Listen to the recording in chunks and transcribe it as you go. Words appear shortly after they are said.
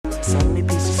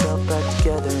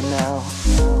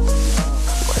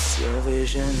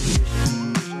vision.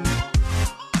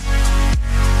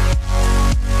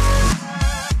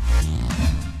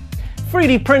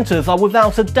 3D printers are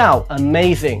without a doubt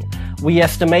amazing. We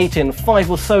estimate in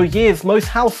 5 or so years most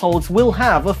households will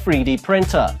have a 3D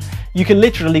printer. You can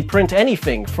literally print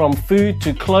anything from food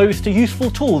to clothes to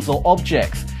useful tools or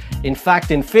objects. In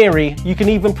fact, in theory, you can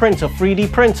even print a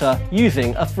 3D printer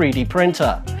using a 3D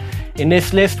printer. In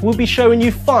this list, we'll be showing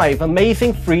you 5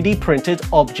 amazing 3D printed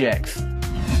objects.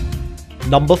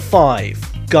 Number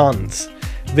 5. Guns.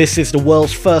 This is the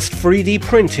world's first 3D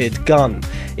printed gun.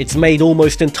 It's made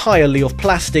almost entirely of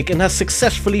plastic and has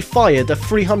successfully fired a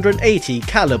 380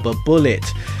 caliber bullet.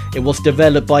 It was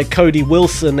developed by Cody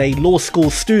Wilson, a law school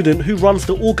student who runs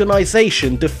the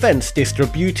organization Defense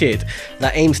Distributed,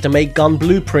 that aims to make gun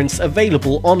blueprints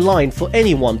available online for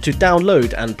anyone to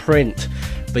download and print.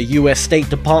 The US State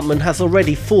Department has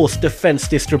already forced Defense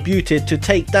Distributed to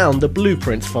take down the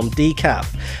blueprints from decaf.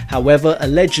 However,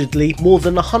 allegedly more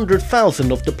than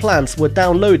 100,000 of the plans were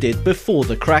downloaded before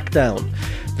the crackdown.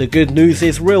 The good news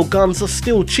is real guns are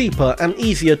still cheaper and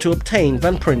easier to obtain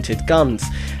than printed guns.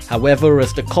 However,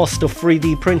 as the cost of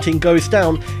 3D printing goes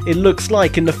down, it looks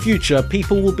like in the future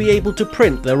people will be able to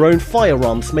print their own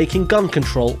firearms, making gun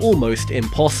control almost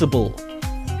impossible.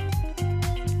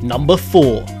 Number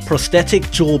 4. Prosthetic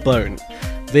jawbone.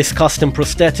 This custom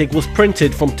prosthetic was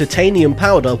printed from titanium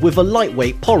powder with a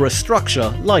lightweight porous structure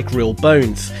like real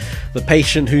bones. The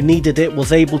patient who needed it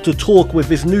was able to talk with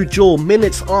his new jaw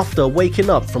minutes after waking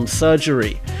up from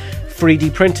surgery.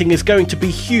 3D printing is going to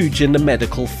be huge in the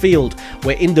medical field,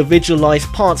 where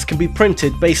individualized parts can be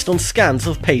printed based on scans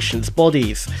of patients'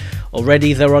 bodies.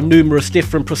 Already there are numerous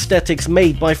different prosthetics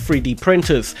made by 3D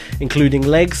printers, including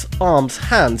legs, arms,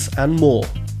 hands and more.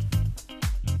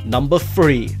 Number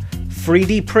 3.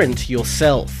 3D print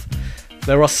yourself.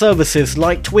 There are services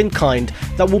like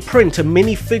TwinKind that will print a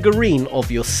mini figurine of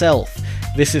yourself.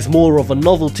 This is more of a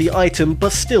novelty item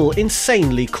but still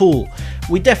insanely cool.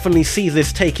 We definitely see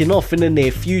this taking off in the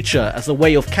near future as a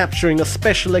way of capturing a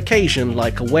special occasion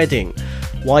like a wedding.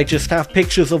 Why just have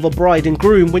pictures of a bride and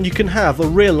groom when you can have a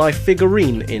real life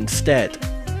figurine instead?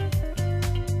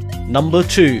 Number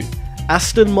 2.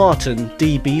 Aston Martin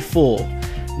DB4.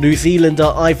 New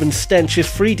Zealander Ivan Stench is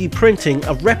 3D printing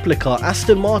a replica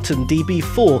Aston Martin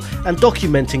DB4 and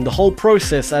documenting the whole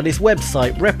process at his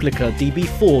website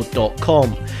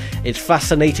replicadb4.com. It's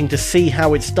fascinating to see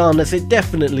how it's done, as it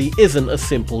definitely isn't a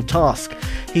simple task.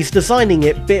 He's designing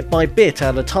it bit by bit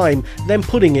at a time, then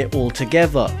putting it all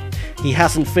together. He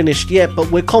hasn't finished yet,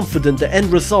 but we're confident the end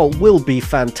result will be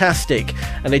fantastic,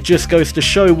 and it just goes to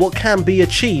show what can be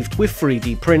achieved with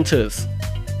 3D printers.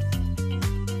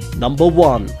 Number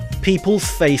 1. People's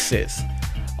faces.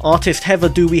 Artist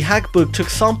Dewey-Hagborg took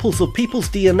samples of people's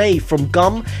DNA from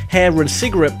gum, hair and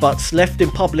cigarette butts left in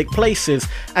public places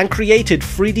and created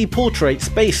 3D portraits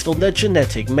based on their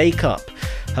genetic makeup.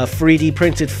 Her 3D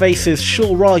printed faces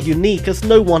sure are unique, as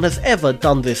no one has ever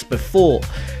done this before.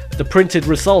 The printed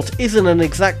result isn't an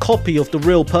exact copy of the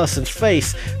real person's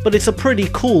face, but it's a pretty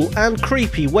cool and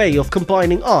creepy way of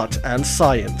combining art and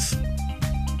science.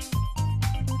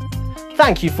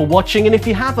 Thank you for watching, and if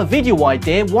you have a video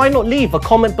idea, why not leave a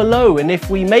comment below, and if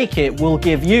we make it, we'll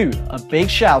give you a big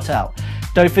shout out.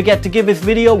 Don't forget to give this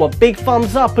video a big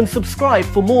thumbs up and subscribe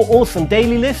for more awesome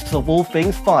daily lists of all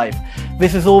things 5.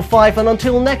 This is All 5, and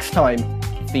until next time,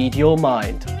 feed your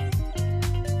mind.